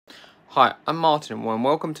Hi, I'm Martin and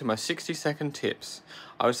welcome to my 60-second tips.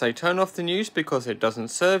 I would say turn off the news because it doesn't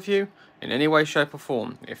serve you in any way, shape or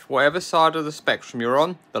form. If whatever side of the spectrum you're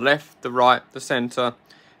on, the left, the right, the centre,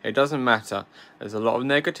 it doesn't matter. There's a lot of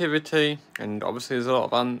negativity and obviously there's a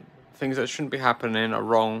lot of things that shouldn't be happening are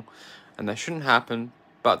wrong and they shouldn't happen,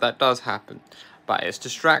 but that does happen. But it's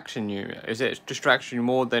distracting you. Is it distracting you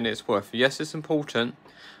more than it's worth? Yes, it's important.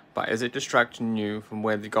 But is it distracting you from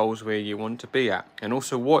where the goals where you want to be at? And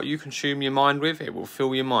also what you consume your mind with, it will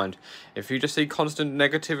fill your mind. If you just see constant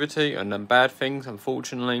negativity and then bad things,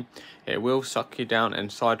 unfortunately, it will suck you down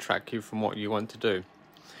and sidetrack you from what you want to do.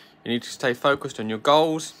 You need to stay focused on your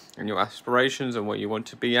goals and your aspirations and what you want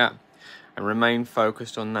to be at and remain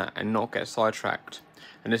focused on that and not get sidetracked.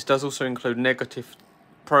 And this does also include negative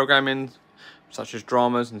programming such as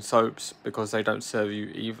dramas and soaps because they don't serve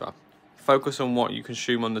you either. Focus on what you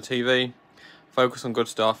consume on the TV, focus on good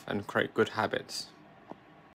stuff and create good habits.